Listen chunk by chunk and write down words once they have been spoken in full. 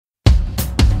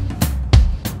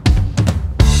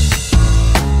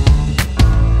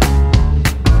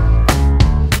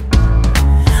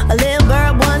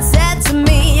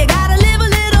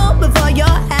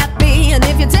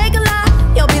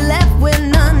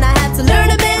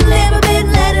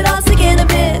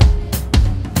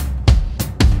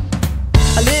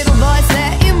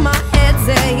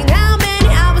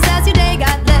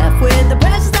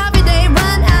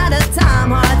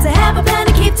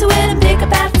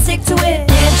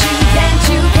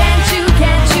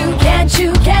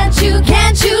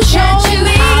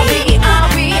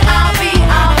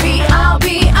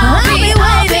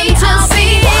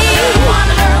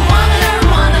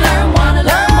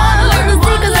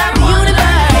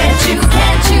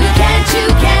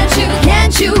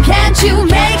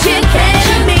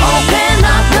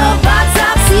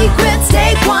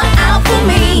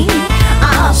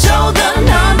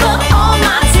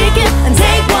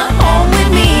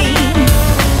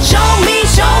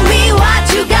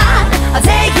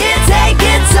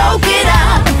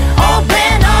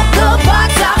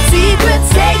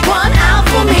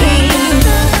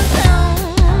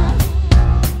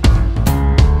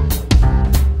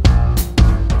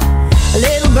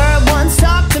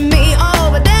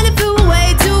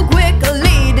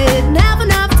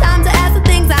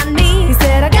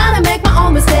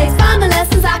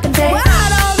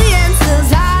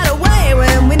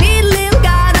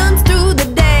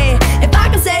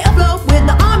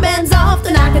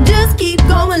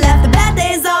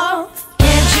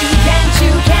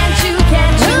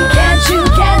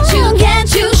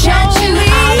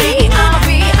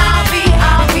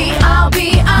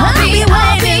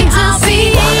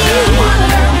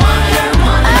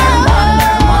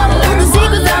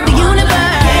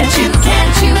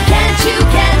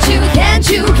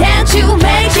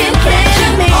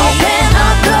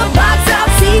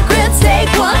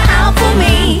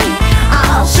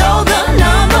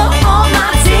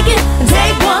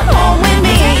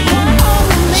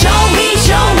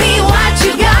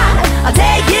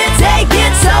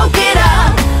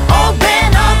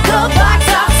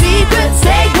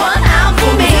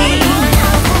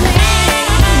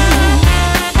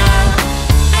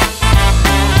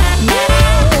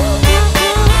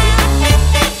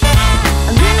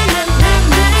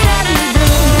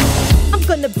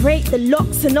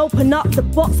books and open up the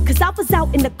box, cause I was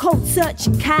out in the cold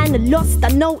searching, kinda lost. I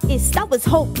noticed I was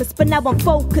hopeless, but now I'm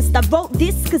focused. I wrote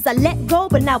this cause I let go,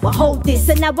 but now I hold this.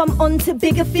 And now I'm on to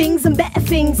bigger things and better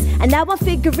things. And now I'm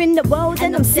figuring the world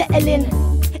and I'm settling.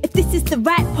 If this is the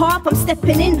right path, I'm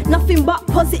stepping in. Nothing but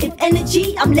positive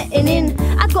energy, I'm letting in.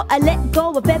 I gotta let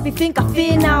go of everything I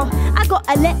fear now. I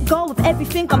gotta let go of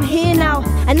everything, I'm here now.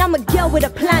 And I'm a girl with a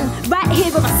plan, right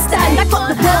here where I stand. I got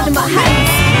the world in my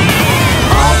hands.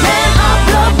 Open up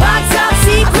the box of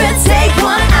secrets.